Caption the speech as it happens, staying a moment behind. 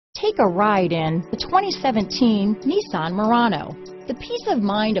Take a ride in the 2017 Nissan Murano. The peace of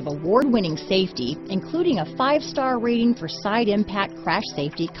mind of award-winning safety, including a 5-star rating for side impact crash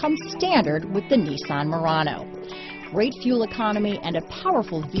safety, comes standard with the Nissan Murano. Great fuel economy and a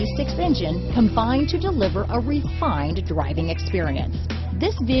powerful V6 engine combine to deliver a refined driving experience.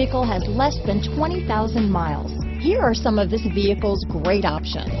 This vehicle has less than 20,000 miles. Here are some of this vehicle's great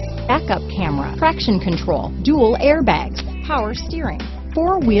options: backup camera, traction control, dual airbags, power steering,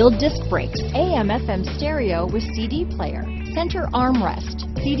 4-wheel disc brakes, AM/FM stereo with CD player, center armrest,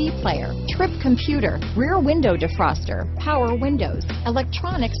 CD player, trip computer, rear window defroster, power windows,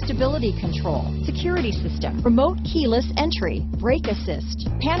 electronic stability control, security system, remote keyless entry, brake assist,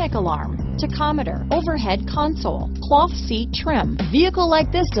 panic alarm, tachometer, overhead console, cloth seat trim. A vehicle like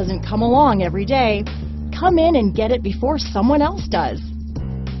this doesn't come along every day. Come in and get it before someone else does.